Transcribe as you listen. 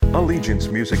Allegiance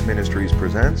Music Ministries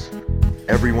presents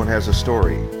Everyone Has a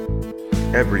Story.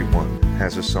 Everyone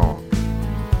has a song.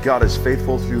 God is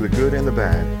faithful through the good and the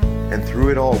bad, and through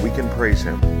it all we can praise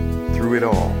Him. Through it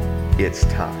all, it's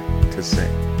time to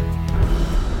sing.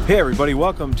 Hey everybody,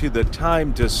 welcome to the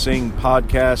Time to Sing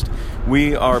podcast.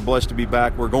 We are blessed to be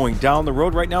back. We're going down the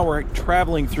road right now. We're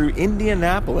traveling through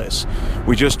Indianapolis.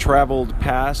 We just traveled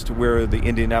past where the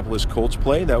Indianapolis Colts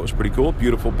play. That was pretty cool.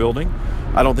 Beautiful building.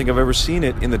 I don't think I've ever seen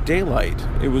it in the daylight.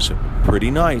 It was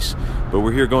pretty nice. But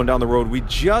we're here going down the road. We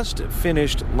just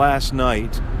finished last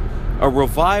night a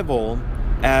revival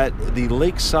at the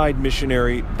Lakeside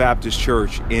Missionary Baptist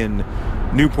Church in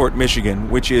Newport, Michigan,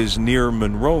 which is near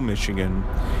Monroe, Michigan.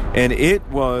 And it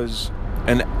was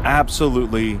an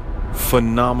absolutely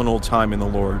phenomenal time in the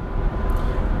Lord.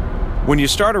 When you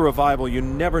start a revival, you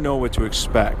never know what to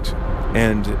expect.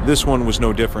 And this one was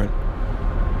no different.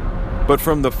 But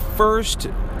from the first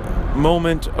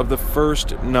moment of the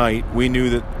first night, we knew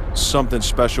that something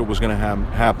special was going to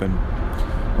happen.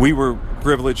 We were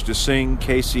privileged to sing.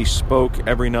 Casey spoke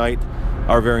every night.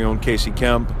 Our very own Casey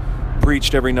Kemp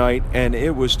preached every night, and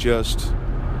it was just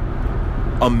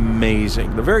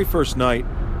amazing. The very first night,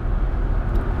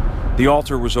 the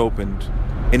altar was opened,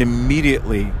 and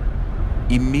immediately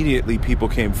people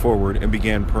came forward and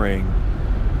began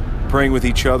praying with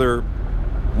each other,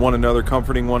 one another,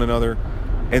 comforting one another,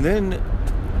 and then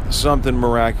something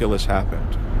miraculous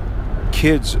happened.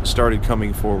 Kids started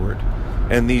coming forward,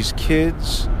 and these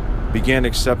kids began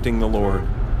accepting the Lord,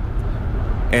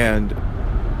 and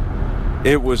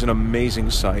it was an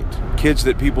amazing sight. Kids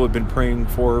that people had been praying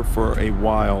for a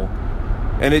while,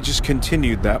 and it just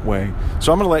continued that way.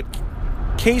 So I'm going to let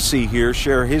Casey here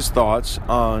share his thoughts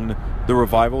on the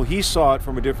revival. He saw it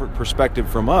from a different perspective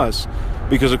from us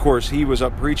because, of course, he was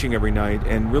up preaching every night,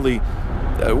 and really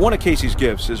one of Casey's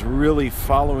gifts is really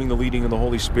following the leading of the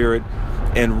Holy Spirit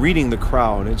and reading the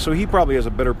crowd. And so he probably has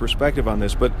a better perspective on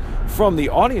this. But from the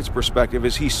audience perspective,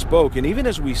 as he spoke, and even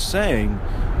as we sang,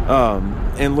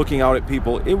 and looking out at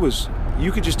people, it was,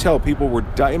 you could just tell people were,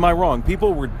 am I wrong?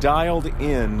 People were dialed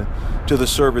in to the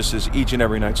services each and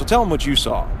every night. So tell them what you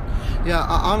saw. Yeah,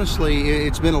 honestly,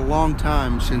 it's been a long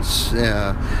time since,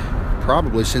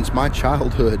 probably since my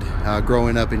childhood,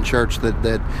 growing up in church,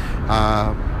 that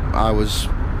I was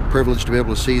privileged to be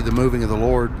able to see the moving of the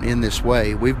Lord in this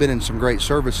way. We've been in some great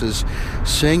services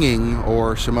singing,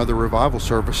 or some other revival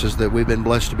services that we've been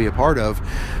blessed to be a part of,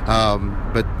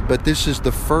 but this is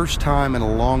the first time in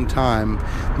a long time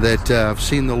that I've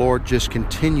seen the Lord just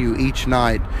continue each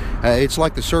night. It's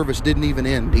like the service didn't even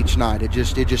end each night. It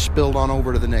just spilled on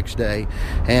over to the next day.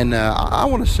 And I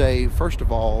want to say, first of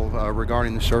all,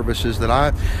 regarding the services, that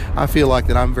I feel like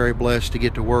that I'm very blessed to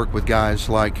get to work with guys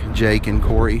like Jake and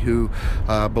Corey who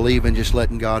believe in just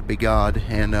letting God be God,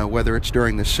 and whether it's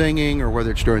during the singing or whether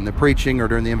it's during the preaching or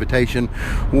during the invitation,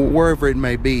 wherever it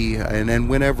may be, and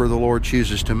whenever the Lord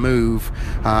chooses to move,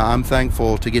 I'm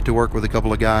thankful to get to work with a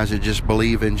couple of guys that just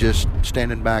believe in just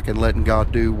standing back and letting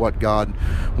God do what God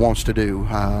wants to do.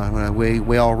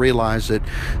 We all realize that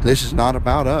this is not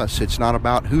about us. It's not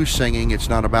about who's singing. It's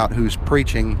not about who's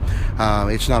preaching.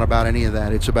 It's not about any of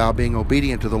that. It's about being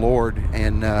obedient to the Lord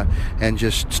and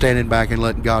just standing back and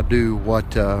letting God do what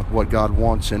God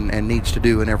wants and needs to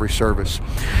do in every service.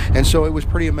 And so it was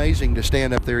pretty amazing to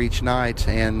stand up there each night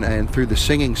and through the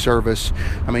singing service.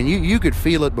 I mean, you could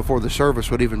feel it before the service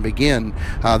would even begin.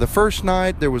 The first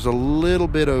night there was a little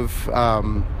bit of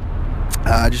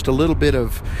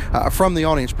from the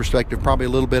audience perspective, probably a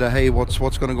little bit of, hey, what's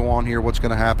going to go on here? What's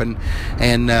going to happen?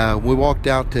 And we walked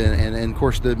out to, and of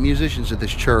course the musicians at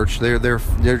this church,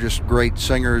 they're just great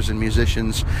singers and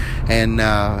musicians, and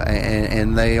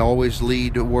they always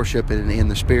lead worship in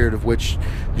the spirit of which,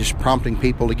 just prompting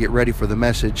people to get ready for the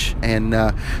message. And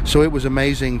so it was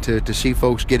amazing to see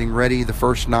folks getting ready the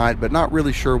first night, but not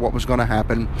really sure what was going to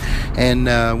happen. And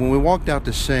when we walked out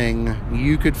to sing,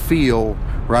 you could feel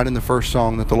right in the first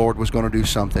song that the Lord was going to do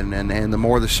something, and the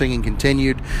more the singing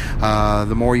continued,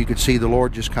 the more you could see the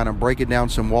Lord just kind of breaking down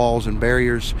some walls and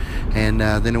barriers. And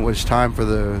then it was time for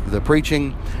the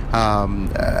preaching.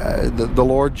 The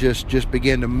Lord just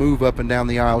began to move up and down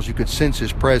the aisles. You could sense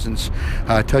His presence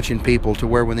touching people, to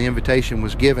where when the invitation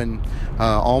was given,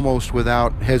 almost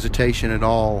without hesitation at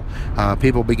all,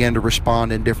 people began to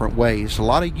respond in different ways. A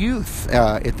lot of youth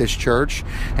at this church,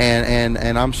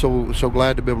 and I'm so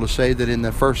glad to be able to say that in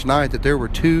the first night that there were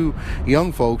two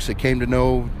young folks that came to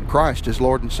know Christ as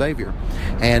Lord and Savior.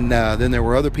 And then there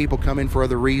were other people coming for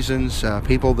other reasons,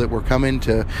 people that were coming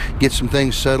to get some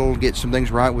things settled, get some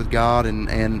things right with God. And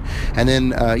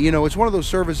then, it's one of those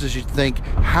services you think,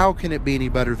 how can it be any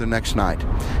better the next night?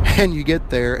 And you get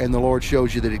there and the Lord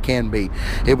shows you that it can be.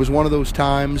 It was one of those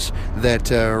times that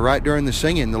right during the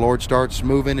singing, the Lord starts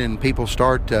moving and people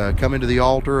start coming to the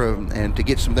altar and to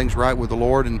get some things right with the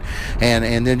Lord. And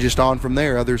then just on from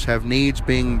there, others have needs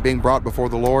being brought before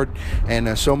the Lord.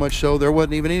 And so much so, there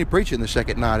wasn't even any preaching the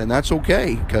second night. And that's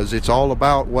okay, because it's all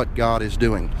about what God is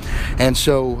doing. And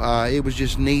so it was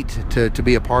just neat to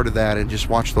be a part of that and just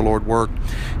watch the Lord work.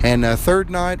 And third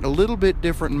night, a little bit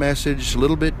different message, a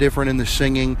little bit different in the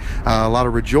singing, a lot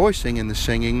of rejoicing in the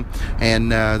singing.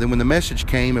 And then when the message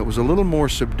came, it was a little more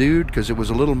subdued, because it was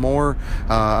a little more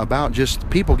about just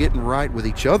people getting right with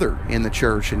each other in the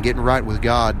church and getting right with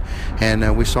God.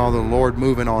 And we saw the Lord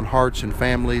moving on hearts and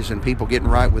families and people getting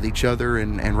right with each other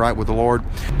and right with the Lord.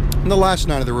 And the last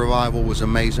night of the revival was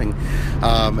amazing,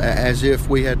 as if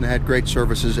we hadn't had great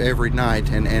services every night,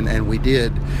 and we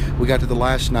did. We got to the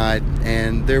last night,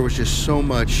 and there was just so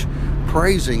much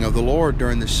praising of the Lord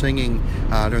during the singing,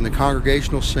 during the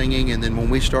congregational singing. And then when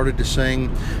we started to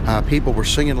sing, people were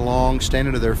singing along,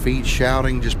 standing to their feet,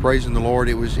 shouting, just praising the Lord.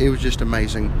 It was just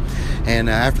amazing. And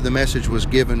after the message was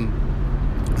given,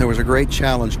 there was a great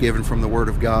challenge given from the Word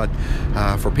of God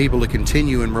for people to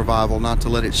continue in revival, not to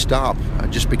let it stop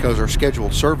just because our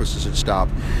scheduled services had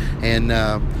stopped. And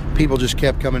people just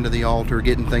kept coming to the altar,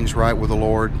 getting things right with the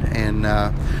Lord. And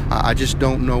I just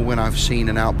don't know when I've seen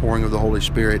an outpouring of the Holy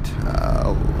Spirit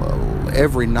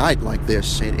every night like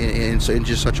this in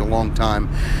just such a long time.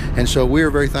 And so we are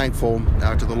very thankful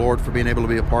to the Lord for being able to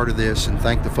be a part of this, and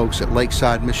thank the folks at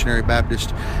Lakeside Missionary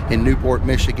Baptist in Newport,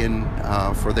 Michigan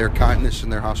for their kindness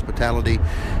and their hospitality,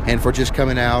 and for just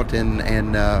coming out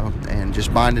and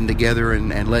just binding together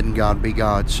and letting God be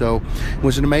God. So it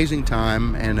was an amazing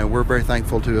time, and we're very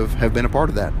thankful to have been a part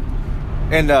of that.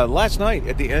 And last night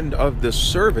at the end of the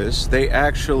service, they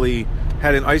actually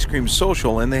had an ice cream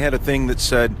social, and they had a thing that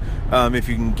said, if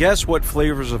you can guess what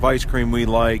flavors of ice cream we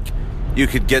like, you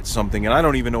could get something. And I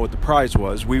don't even know what the prize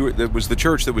was. It was the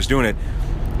church that was doing it.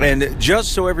 And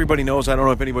just so everybody knows, I don't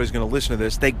know if anybody's going to listen to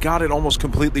this, they got it almost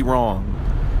completely wrong.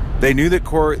 They knew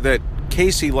that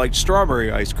Casey liked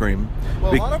strawberry ice cream.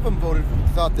 Well, a lot of them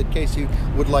thought that Casey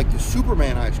would like the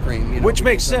Superman ice cream. Which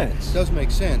makes sense. It does make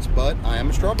sense, but I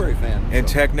am a strawberry fan. And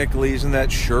technically, isn't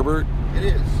that sherbet? It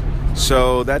is.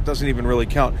 So that doesn't even really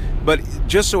count. But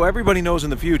just so everybody knows in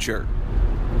the future,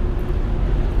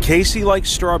 Casey likes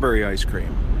strawberry ice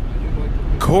cream.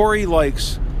 Corey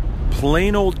likes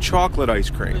plain old chocolate ice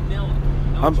cream.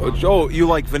 Vanilla. You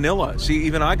like vanilla. See,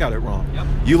 even I got it wrong. Yep.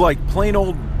 You like plain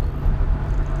old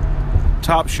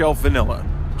top shelf vanilla.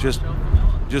 Just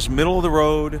middle of the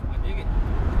road. I dig it.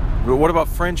 But what about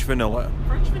French vanilla?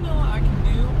 French vanilla I can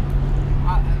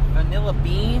do. Vanilla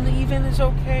bean even is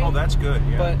okay. Oh, that's good,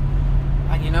 yeah. But,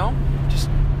 just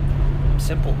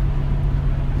simple.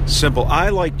 Simple. I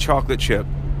like chocolate chip.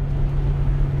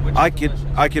 Which is delicious.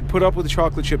 I could put up with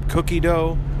chocolate chip cookie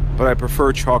dough, but I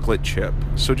prefer chocolate chip.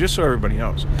 So just so everybody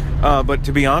knows. But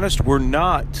to be honest, we're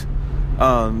not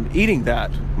eating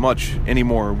that much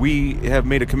anymore. We have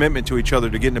made a commitment to each other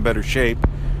to get in a better shape.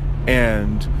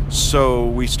 And so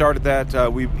we started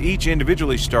that. We each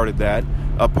individually started that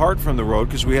apart from the road,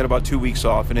 because we had about 2 weeks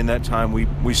off. And in that time,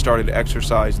 we started to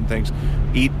exercise and things,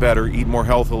 eat better, eat more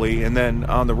healthily. And then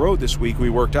on the road this week, we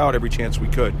worked out every chance we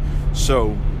could.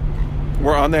 So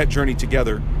we're on that journey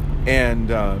together. And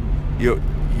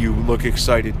you look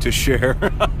excited to share.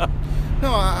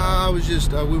 No, I was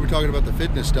just, we were talking about the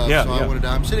fitness stuff,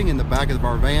 I'm sitting in the back of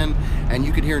our van, and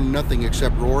you could hear nothing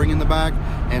except roaring in the back,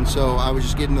 and so I was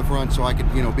just getting in the front so I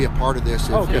could, be a part of this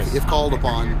if called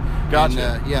upon.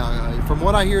 Gotcha. And, from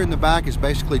what I hear in the back is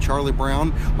basically Charlie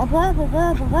Brown. Well,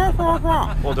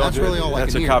 that's really all I can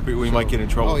hear. That's a copy. We might get in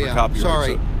trouble for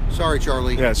copyright. Sorry,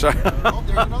 Charlie. Yeah, sorry. Oh,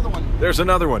 there's another one. There's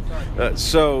another one.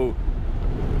 So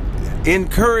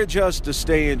encourage us to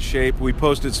stay in shape. We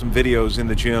posted some videos in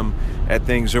the gym at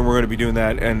things, and we're going to be doing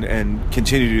that and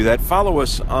continue to do that. Follow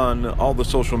us on all the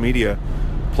social media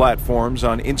platforms,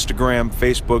 on Instagram,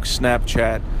 Facebook,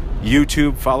 Snapchat,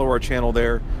 YouTube. Follow our channel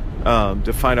there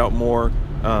to find out more.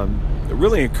 A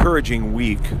really encouraging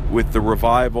week with the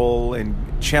revival and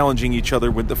challenging each other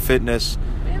with the fitness.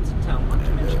 Bandsintown, why don't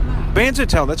you mention that?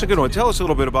 Bandsintown, that's a good one. Tell us a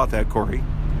little bit about that, Corey.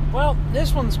 Well,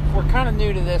 we're kind of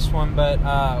new to this one, but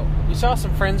we saw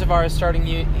some friends of ours started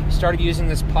using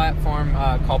this platform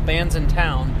called Bands in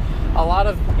Town, a lot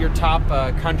of your top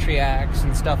country acts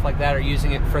and stuff like that are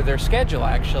using it for their schedule,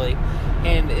 actually.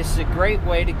 And it's a great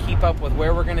way to keep up with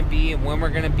where we're going to be and when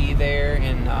we're going to be there,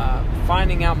 and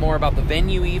finding out more about the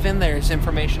venue even. There's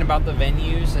information about the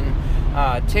venues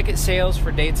and ticket sales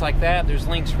for dates like that. There's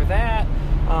links for that.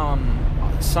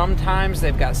 Sometimes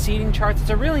they've got seating charts.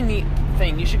 It's a really neat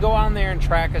thing. You should go on there and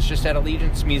track us just at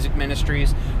Allegiance Music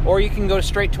Ministries, or you can go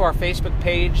straight to our Facebook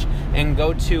page and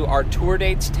go to our tour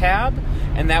dates tab,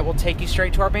 and that will take you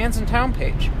straight to our Bands in Town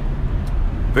page.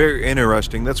 Very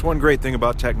interesting. That's one great thing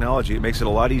about technology. It makes it a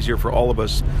lot easier for all of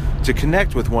us to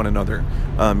connect with one another.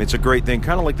 It's a great thing,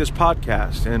 kind of like this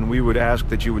podcast, and we would ask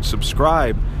that you would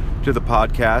subscribe to the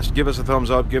podcast, give us a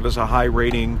thumbs up, give us a high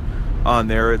rating on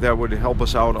there. That would help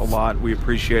us out a lot. We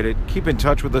appreciate it. Keep in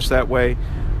touch with us that way.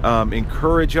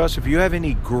 Encourage us. If you have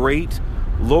any great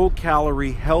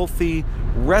low-calorie, healthy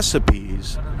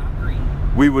recipes,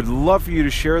 we would love for you to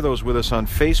share those with us on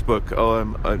Facebook.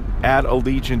 At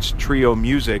Allegiance Trio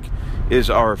Music is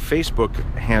our Facebook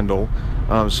handle.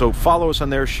 So follow us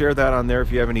on there. Share that on there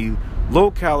if you have any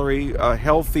low-calorie,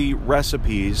 healthy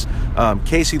recipes.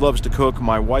 Casey loves to cook.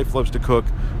 My wife loves to cook.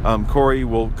 Corey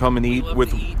will come and eat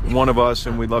with one of us,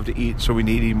 and we love to eat, so we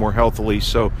need to eat more healthily.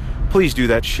 So please do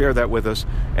that. Share that with us.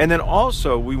 And then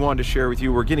also, we wanted to share with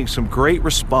you, we're getting some great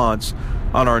response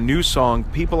on our new song,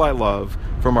 People I Love,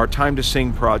 from our Time to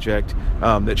Sing project,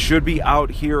 that should be out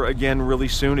here again really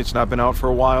soon. It's not been out for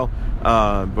a while,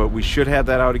 but we should have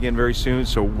that out again very soon,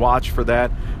 so watch for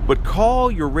that. But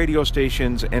call your radio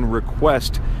stations and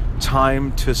request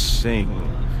Time to Sing.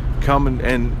 Come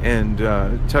and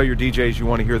tell your DJs you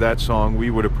want to hear that song.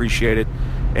 We would appreciate it.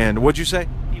 And what'd you say?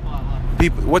 People I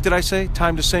Love. What did I say?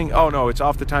 Time to Sing? Oh, no, it's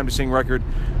off the Time to Sing record.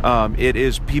 It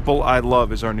is People I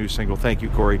Love is our new single. Thank you,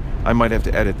 Corey. I might have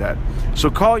to edit that. So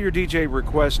call your DJ,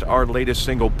 request our latest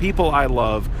single, People I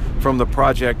Love, from the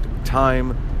project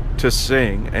Time to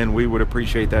Sing, and we would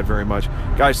appreciate that very much.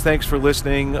 Guys, thanks for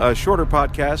listening. A shorter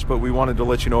podcast, but we wanted to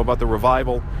let you know about the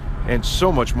revival and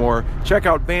so much more. Check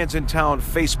out Bands in Town,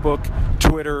 Facebook,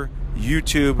 Twitter,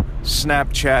 YouTube,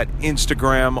 Snapchat,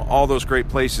 Instagram, all those great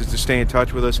places to stay in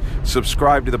touch with us.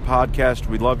 Subscribe to the podcast.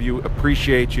 We love you,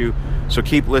 appreciate you. So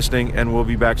keep listening, and we'll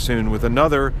be back soon with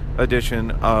another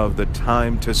edition of the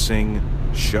Time to Sing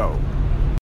show.